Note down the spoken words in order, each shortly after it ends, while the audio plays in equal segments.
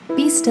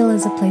Be Still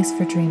is a place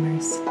for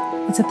dreamers.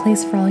 It's a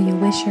place for all you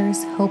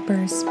wishers,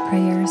 hopers,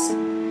 prayers.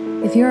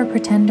 If you're a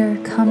pretender,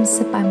 come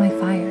sit by my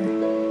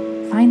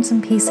fire. Find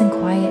some peace and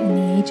quiet in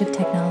the age of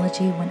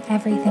technology when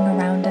everything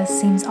around us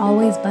seems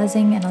always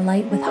buzzing and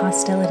alight with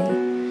hostility.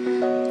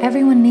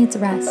 Everyone needs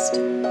rest,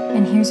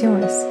 and here's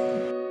yours.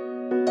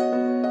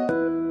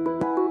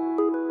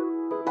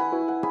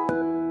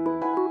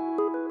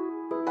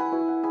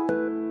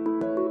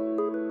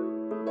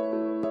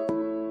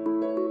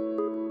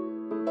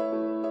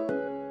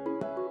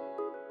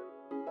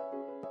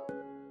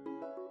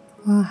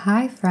 Well,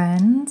 hi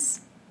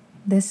friends.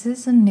 This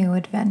is a new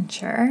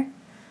adventure.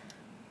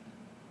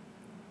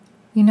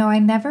 I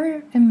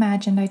never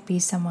imagined I'd be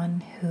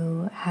someone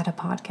who had a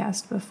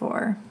podcast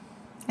before.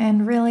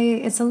 And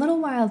really, it's a little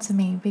wild to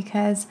me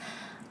because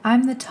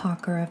I'm the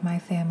talker of my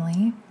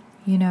family.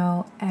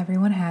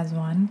 Everyone has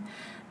one.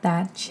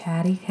 That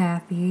chatty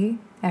Kathy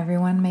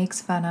everyone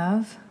makes fun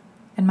of.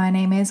 And my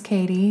name is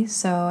Katie,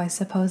 so I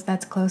suppose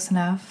that's close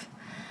enough.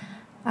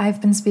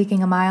 I've been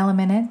speaking a mile a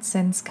minute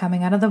since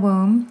coming out of the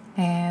womb,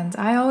 and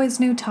I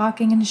always knew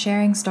talking and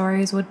sharing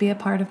stories would be a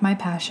part of my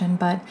passion,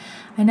 but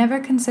I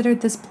never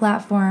considered this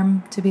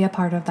platform to be a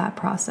part of that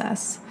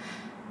process.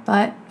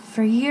 But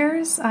for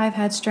years, I've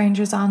had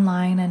strangers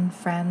online and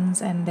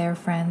friends and their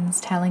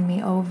friends telling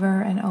me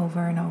over and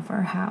over and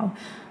over how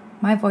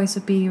my voice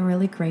would be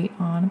really great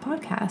on a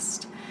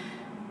podcast.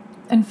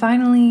 And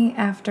finally,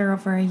 after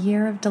over a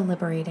year of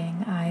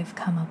deliberating, I've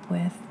come up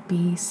with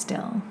Be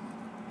Still.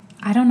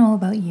 I don't know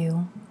about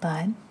you,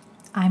 but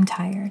I'm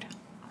tired.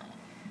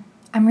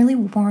 I'm really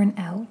worn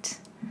out.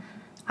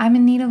 I'm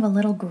in need of a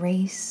little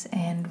grace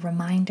and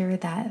reminder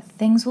that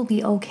things will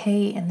be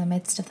okay in the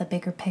midst of the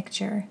bigger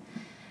picture.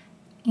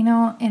 In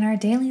our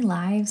daily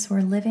lives,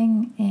 we're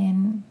living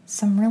in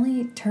some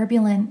really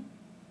turbulent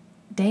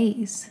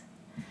days.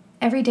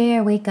 Every day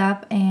I wake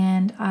up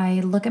and I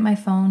look at my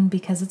phone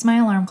because it's my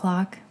alarm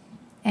clock,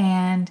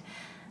 and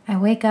I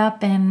wake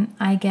up and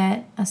I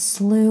get a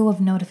slew of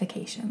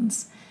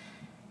notifications.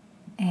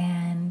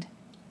 And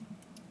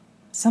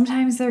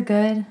sometimes they're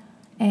good,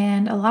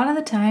 and a lot of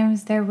the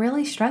times they're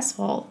really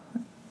stressful.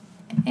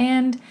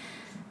 And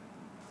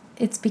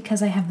it's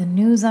because I have the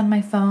news on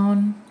my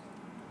phone.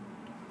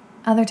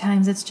 Other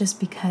times it's just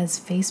because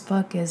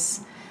Facebook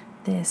is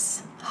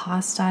this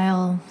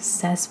hostile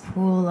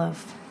cesspool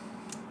of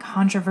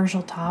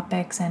controversial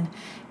topics and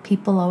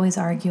people always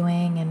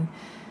arguing, and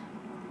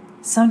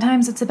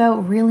sometimes it's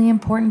about really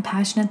important,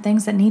 passionate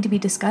things that need to be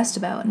discussed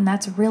about, and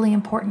that's really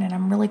important, and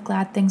I'm really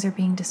glad things are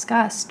being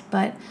discussed,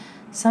 but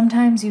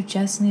sometimes you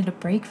just need a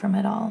break from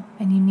it all,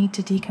 and you need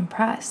to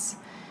decompress.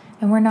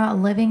 And we're not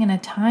living in a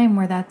time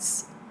where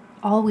that's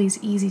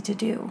always easy to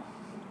do,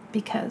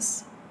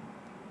 because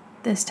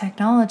this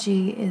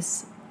technology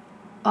is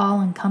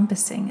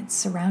all-encompassing. It's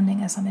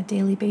surrounding us on a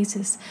daily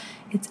basis.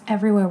 It's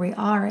everywhere we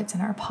are. It's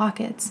in our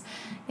pockets.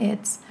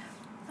 It's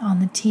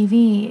on the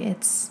TV.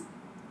 It's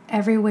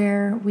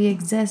everywhere we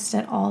exist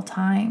at all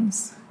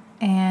times.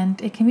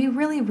 And it can be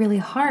really, really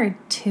hard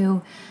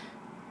to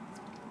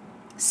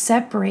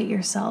separate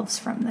yourselves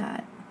from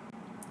that.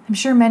 I'm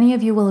sure many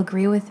of you will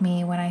agree with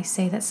me when I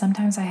say that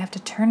sometimes I have to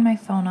turn my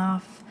phone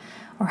off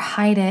or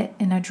hide it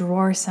in a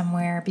drawer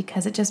somewhere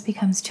because it just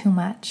becomes too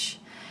much.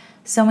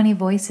 So many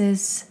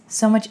voices,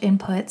 so much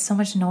input, so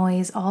much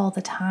noise all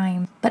the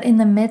time. But in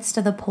the midst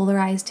of the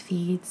polarized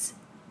feeds,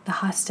 the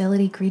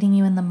hostility greeting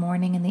you in the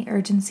morning, and the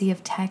urgency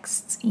of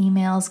texts,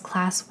 emails,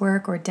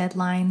 classwork, or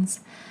deadlines,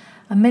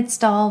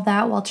 amidst all of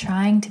that, while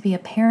trying to be a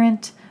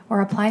parent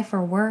or apply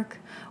for work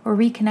or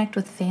reconnect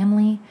with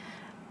family,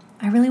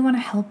 I really want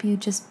to help you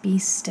just be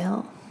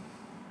still.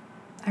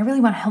 I really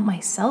want to help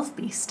myself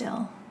be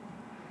still.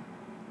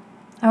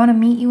 I want to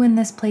meet you in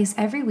this place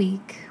every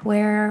week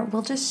where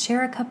we'll just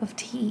share a cup of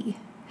tea,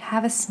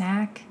 have a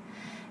snack,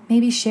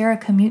 maybe share a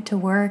commute to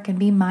work and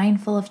be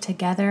mindful of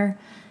together.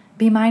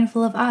 Be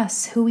mindful of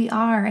us, who we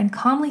are, and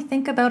calmly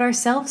think about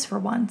ourselves for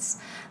once.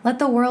 Let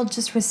the world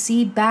just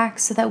recede back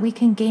so that we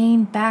can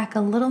gain back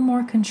a little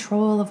more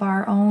control of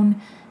our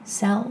own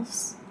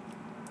selves.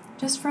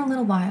 Just for a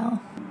little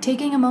while.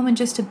 Taking a moment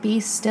just to be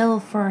still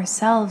for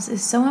ourselves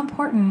is so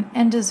important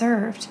and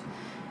deserved.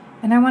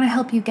 And I want to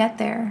help you get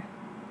there.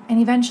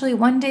 And eventually,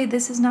 one day,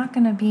 this is not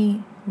going to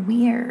be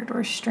weird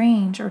or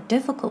strange or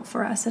difficult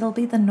for us. It'll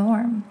be the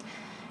norm.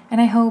 And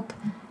I hope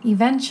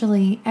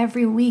eventually,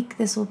 every week,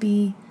 this will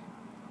be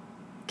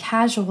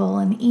casual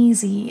and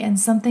easy and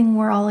something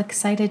we're all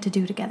excited to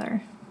do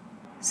together.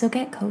 So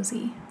get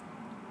cozy,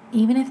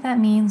 even if that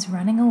means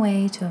running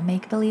away to a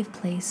make-believe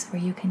place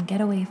where you can get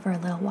away for a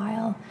little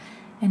while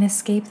and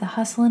escape the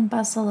hustle and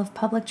bustle of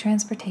public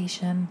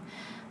transportation,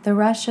 the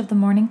rush of the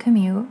morning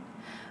commute,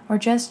 or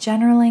just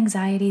general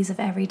anxieties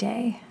of every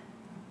day.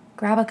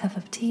 Grab a cup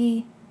of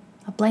tea,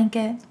 a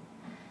blanket,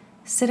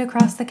 sit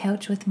across the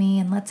couch with me,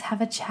 and let's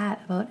have a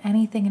chat about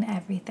anything and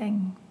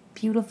everything,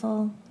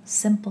 beautiful,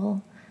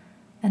 simple,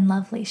 and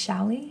lovely,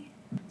 shall we?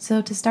 So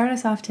to start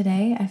us off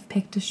today, I've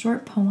picked a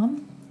short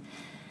poem,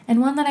 and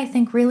one that I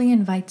think really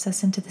invites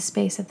us into the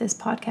space of this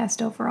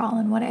podcast overall,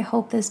 and what I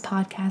hope this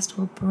podcast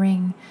will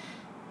bring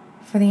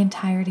for the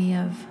entirety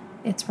of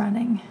its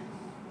running.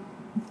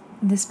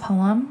 This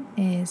poem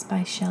is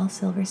by Shel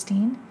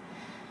Silverstein,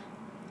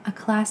 a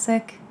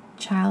classic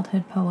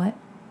childhood poet,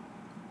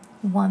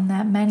 one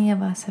that many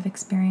of us have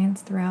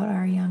experienced throughout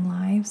our young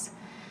lives,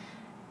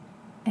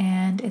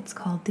 and it's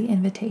called The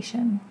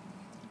Invitation.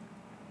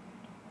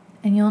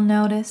 And you'll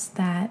notice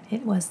that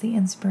it was the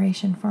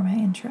inspiration for my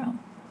intro.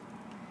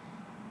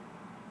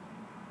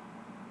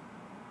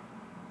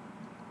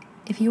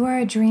 If you are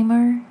a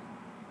dreamer,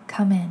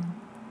 come in.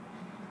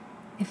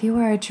 If you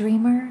are a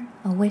dreamer,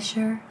 a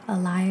wisher, a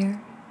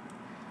liar,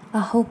 a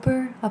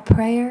hoper, a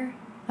prayer,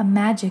 a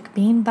magic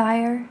bean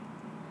buyer,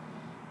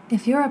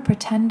 if you're a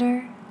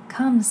pretender,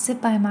 come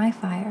sit by my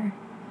fire,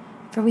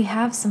 for we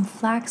have some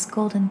flax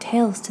golden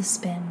tales to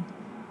spin.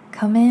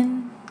 Come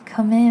in,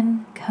 come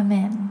in, come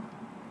in.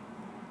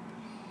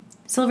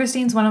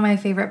 Silverstein's one of my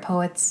favorite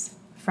poets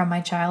from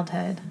my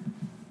childhood.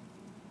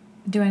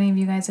 Do any of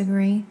you guys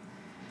agree?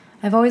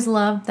 I've always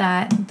loved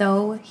that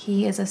though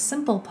he is a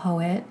simple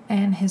poet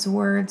and his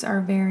words are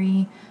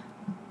very,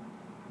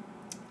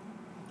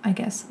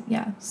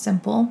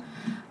 simple,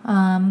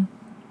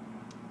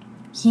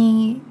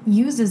 he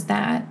uses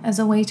that as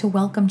a way to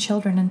welcome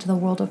children into the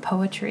world of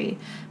poetry.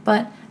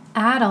 But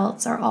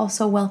adults are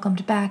also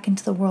welcomed back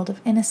into the world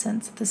of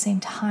innocence at the same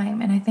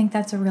time, and I think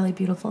that's a really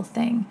beautiful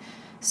thing.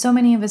 So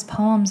many of his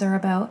poems are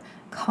about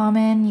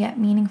common yet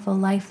meaningful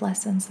life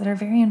lessons that are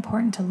very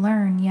important to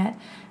learn, yet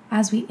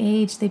as we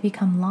age, they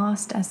become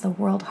lost as the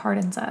world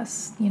hardens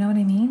us. You know what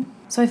I mean?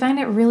 So I find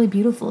it really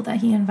beautiful that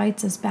he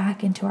invites us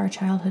back into our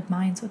childhood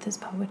minds with his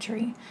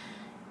poetry.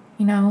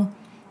 You know,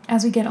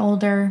 as we get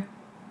older,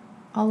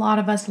 a lot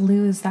of us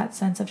lose that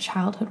sense of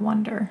childhood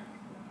wonder.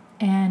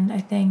 And I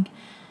think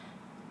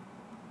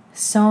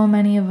so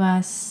many of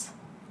us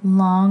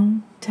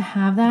long to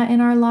have that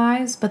in our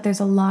lives, but there's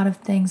a lot of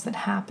things that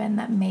happen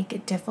that make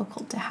it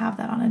difficult to have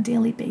that on a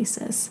daily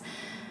basis.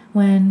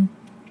 When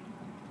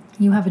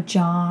you have a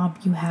job,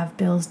 you have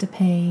bills to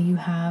pay, you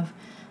have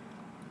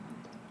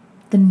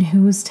the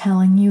news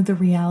telling you the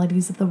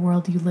realities of the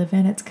world you live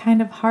in, it's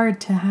kind of hard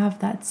to have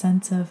that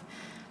sense of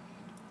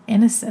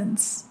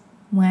innocence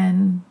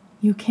when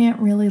you can't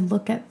really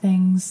look at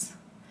things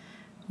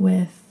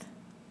with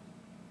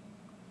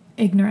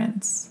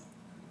ignorance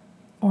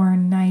or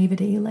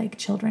naivety like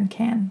children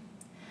can.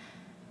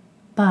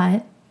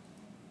 But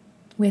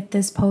with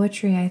this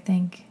poetry, I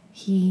think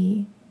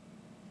he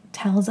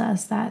tells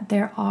us that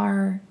there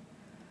are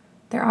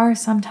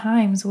some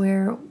times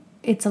where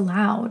it's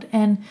allowed,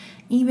 and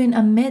even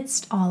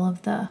amidst all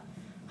of the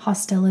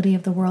hostility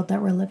of the world that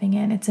we're living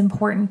in, it's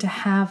important to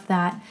have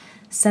that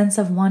sense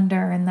of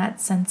wonder and that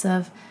sense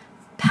of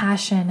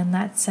passion and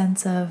that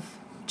sense of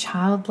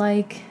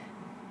childlike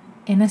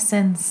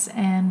innocence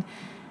and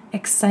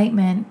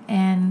excitement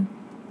and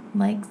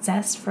like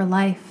zest for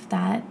life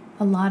that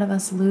a lot of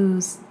us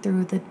lose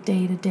through the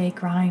day-to-day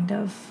grind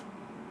of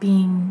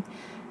being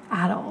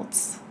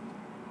adults.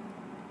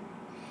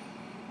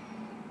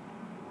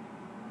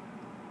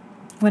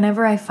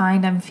 Whenever I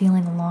find I'm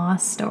feeling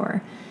lost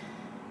or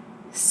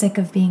sick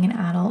of being an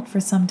adult for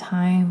some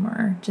time,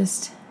 or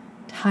just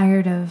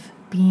tired of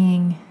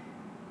being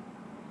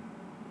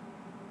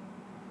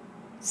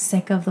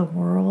sick of the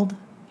world,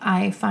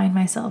 I find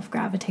myself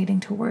gravitating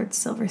towards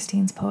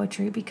Silverstein's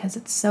poetry because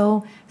it's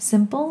so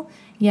simple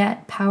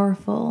yet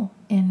powerful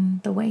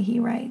in the way he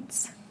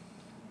writes.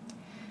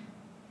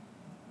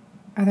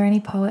 Are there any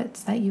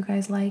poets that you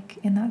guys like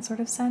in that sort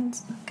of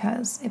sense?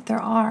 Because if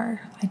there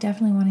are, I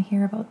definitely want to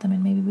hear about them,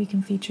 and maybe we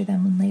can feature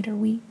them in later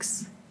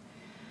weeks.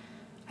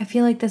 I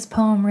feel like this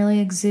poem really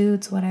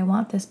exudes what I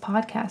want this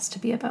podcast to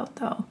be about,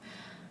 though.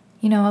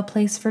 You know, a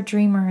place for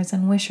dreamers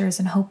and wishers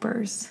and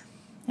hopers.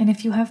 And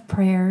if you have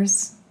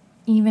prayers,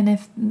 even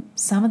if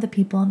some of the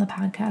people on the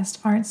podcast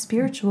aren't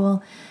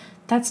spiritual,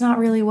 that's not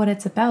really what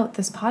it's about.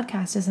 This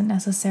podcast isn't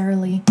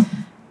necessarily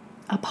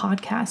a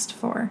podcast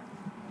for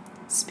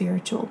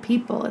spiritual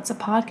people. It's a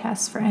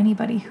podcast for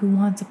anybody who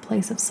wants a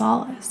place of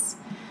solace.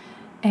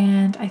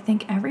 And I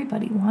think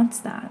everybody wants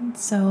that.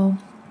 So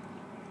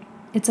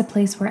it's a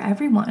place where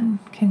everyone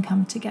can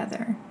come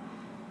together.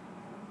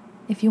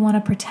 If you want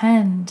to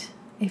pretend,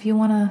 if you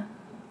want to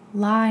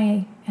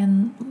lie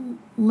and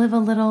live a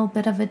little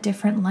bit of a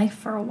different life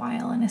for a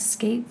while and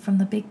escape from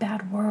the big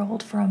bad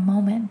world for a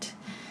moment,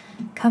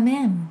 come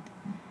in.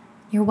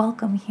 You're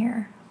welcome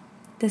here.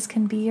 This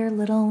can be your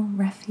little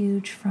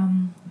refuge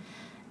from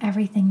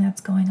everything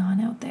that's going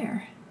on out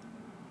there.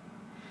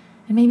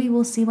 And maybe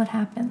we'll see what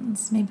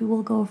happens. Maybe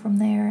we'll go from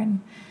there,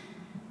 and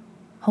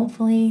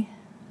hopefully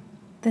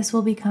this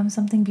will become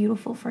something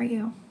beautiful for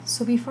you.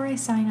 So before I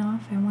sign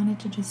off, I wanted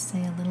to just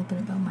say a little bit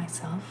about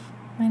myself.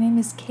 My name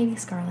is Katie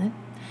Scarlett.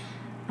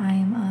 I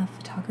am a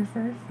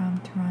photographer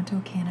from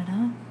Toronto,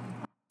 Canada.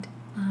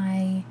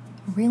 I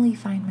really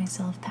find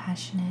myself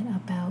passionate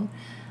about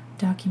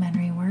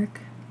documentary work.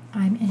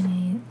 I'm in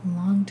a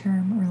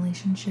long-term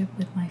relationship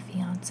with my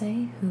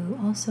fiance, who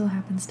also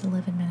happens to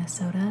live in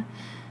Minnesota.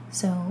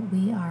 So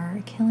we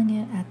are killing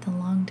it at the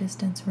long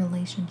distance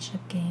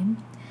relationship game.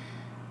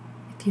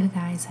 If you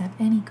guys have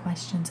any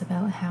questions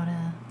about how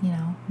to,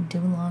 do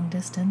long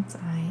distance,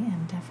 I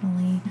am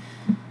definitely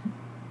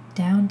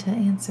down to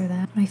answer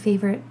that. My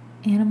favorite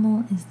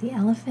animal is the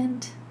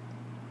elephant.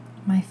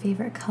 My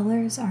favorite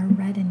colors are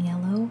red and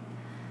yellow.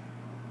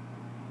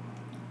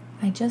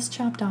 I just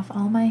chopped off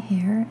all my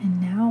hair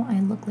and now I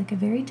look like a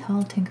very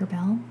tall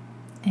Tinkerbell,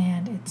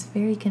 and it's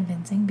very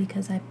convincing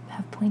because I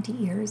have pointy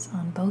ears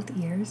on both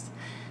ears.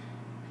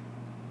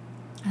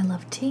 I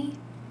love tea,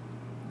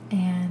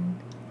 and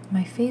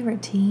my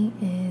favorite tea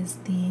is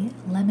the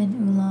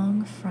lemon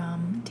oolong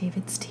from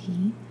David's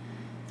Tea.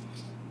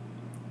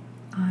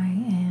 I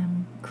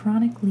am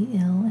chronically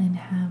ill and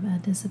have a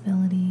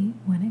disability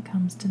when it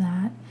comes to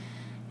that,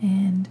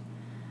 and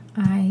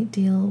I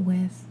deal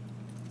with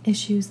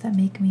issues that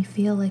make me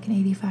feel like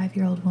an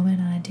 85-year-old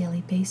woman on a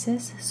daily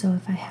basis. So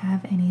if I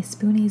have any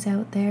spoonies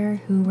out there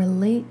who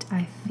relate,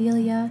 I feel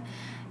ya,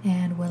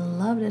 and would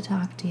love to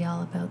talk to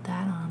y'all about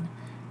that on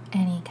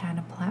any kind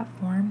of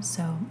platform.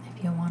 So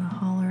if you want to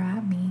holler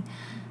at me,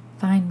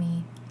 find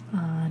me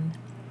on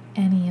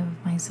any of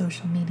my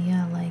social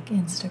media like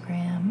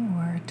Instagram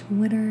or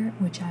Twitter,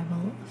 which I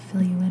will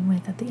fill you in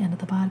with at the end of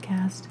the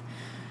podcast.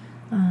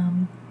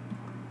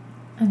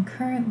 I'm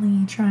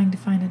currently trying to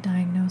find a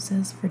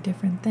diagnosis for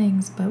different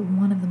things, but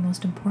one of the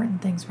most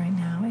important things right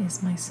now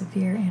is my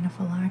severe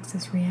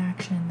anaphylaxis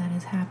reaction that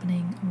is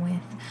happening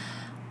with,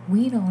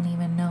 we don't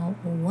even know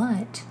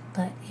what,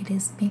 but it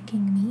is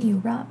making me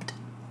erupt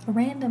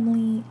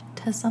randomly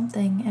to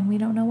something and we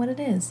don't know what it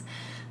is.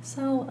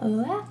 So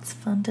that's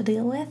fun to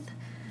deal with.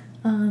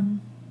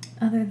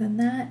 Other than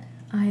that,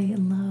 I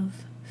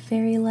love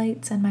fairy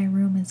lights and my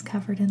room is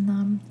covered in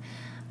them.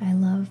 I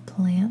love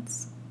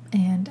plants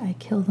and I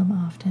kill them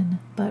often,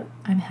 but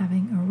I'm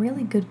having a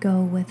really good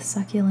go with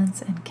succulents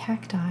and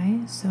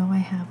cacti, so I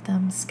have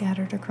them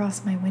scattered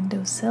across my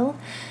windowsill,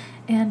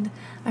 and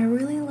I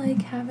really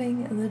like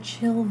having the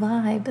chill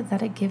vibe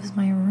that it gives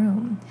my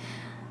room.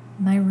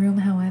 My room,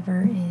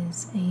 however,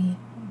 is a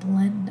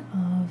blend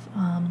of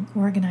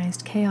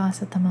organized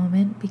chaos at the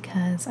moment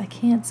because I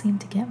can't seem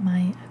to get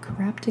my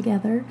crap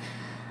together,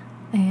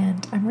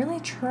 and I'm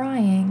really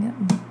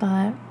trying,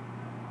 but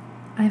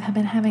I've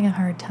been having a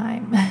hard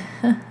time.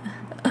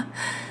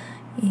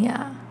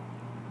 Yeah.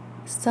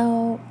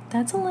 So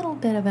that's a little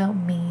bit about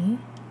me.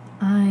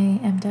 I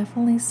am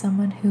definitely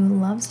someone who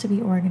loves to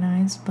be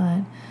organized,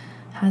 but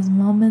has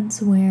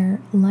moments where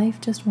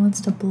life just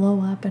wants to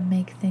blow up and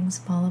make things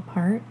fall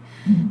apart.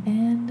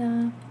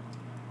 And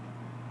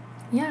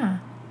yeah,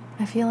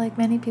 I feel like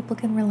many people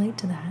can relate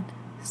to that.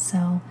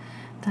 So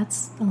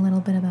that's a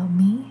little bit about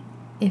me.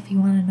 If you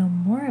want to know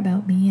more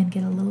about me and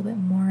get a little bit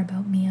more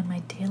about me and my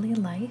daily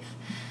life,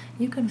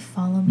 you can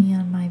follow me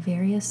on my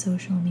various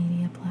social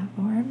media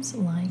platforms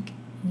like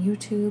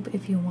YouTube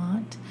if you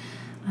want.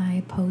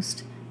 I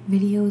post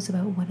videos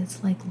about what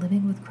it's like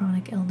living with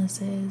chronic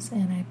illnesses,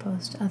 and I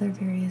post other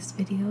various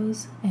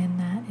videos, and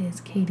that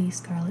is Katie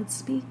Scarlett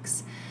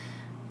Speaks.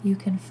 You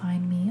can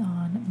find me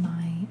on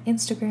my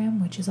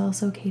Instagram, which is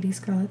also Katie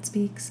Scarlett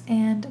Speaks,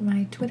 and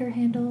my Twitter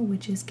handle,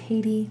 which is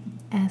Katie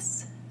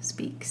S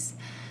Speaks.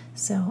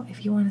 So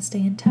if you want to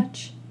stay in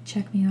touch,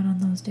 check me out on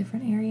those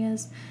different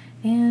areas.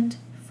 And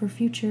for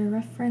future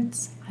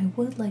reference, I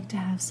would like to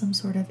have some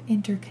sort of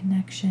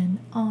interconnection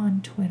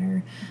on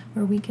Twitter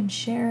where we can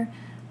share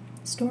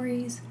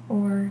stories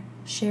or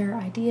share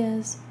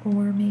ideas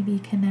or maybe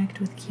connect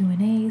with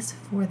Q&As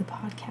for the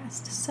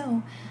podcast.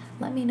 So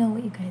let me know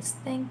what you guys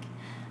think.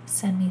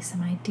 Send me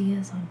some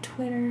ideas on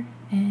Twitter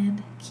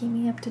and keep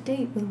me up to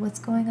date with what's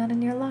going on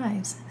in your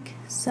lives.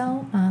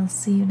 So I'll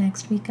see you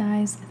next week,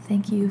 guys.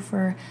 Thank you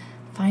for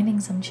finding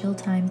some chill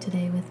time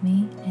today with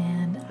me,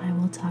 and I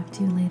will talk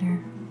to you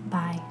later.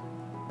 Bye.